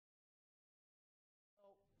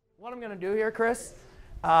What I'm going to do here, Chris,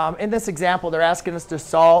 in this example, they're asking us to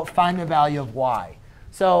find the value of y.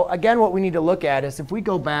 So again, what we need to look at is if we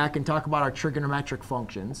go back and talk about our trigonometric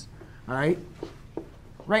functions, all right?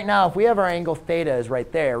 Right now, if we have our angle theta is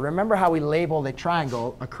right there, remember how we labeled a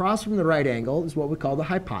triangle. Across from the right angle is what we call the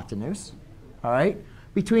hypothenuse, all right?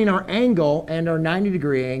 Between our angle and our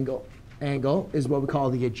 90-degree angle is what we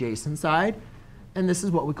call the adjacent side. And this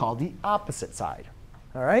is what we call the opposite side,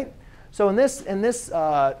 all right? So in this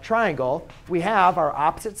triangle, we have our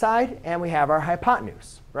opposite side and we have our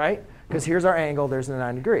hypothenuse, right? Because here's our angle, there's the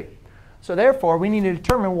 90 degree. So therefore, we need to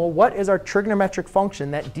determine, well, what is our trigonometric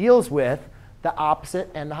function that deals with the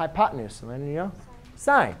opposite and the hypothenuse? And then, you know,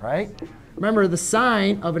 sine, right? Remember, the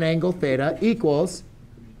sine of an angle theta equals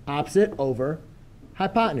opposite over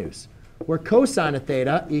hypothenuse, where cosine of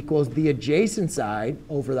theta equals the adjacent side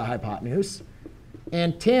over the hypothenuse,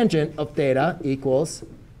 and tangent of theta equals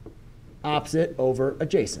opposite over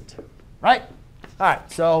adjacent, right? All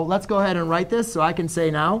right, so let's go ahead and write this. So I can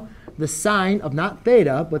say now the sine of not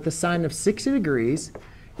theta, but the sine of 60 degrees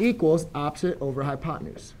equals opposite over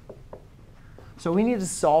hypothenuse. So we need to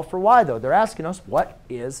solve for y, though. They're asking us, what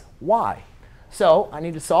is y? So I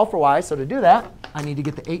need to solve for y. So to do that, I need to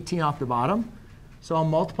get the 18 off the bottom. So I'll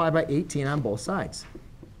multiply by 18 on both sides.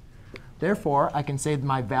 Therefore, I can say that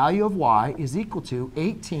my value of y is equal to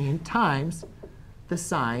 18 times the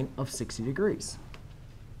sine of 60 degrees.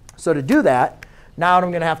 So to do that, now what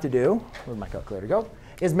I'm going to have to do, where'd my calculator go,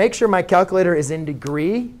 is make sure my calculator is in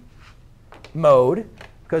degree mode.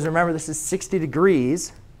 Because remember, this is 60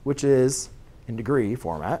 degrees, which is in degree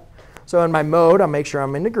format. So in my mode, I'll make sure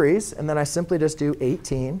I'm in degrees. And then I simply just do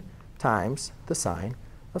 18 times the sine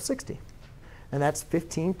of 60. And that's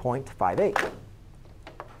 15.58.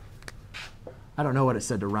 I don't know what it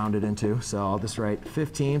said to round it into, so I'll just write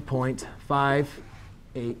 15.589.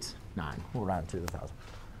 We'll round to the 1,000.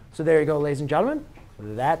 So there you go, ladies and gentlemen.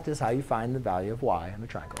 That is how you find the value of y in the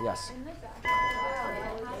triangle. Yes?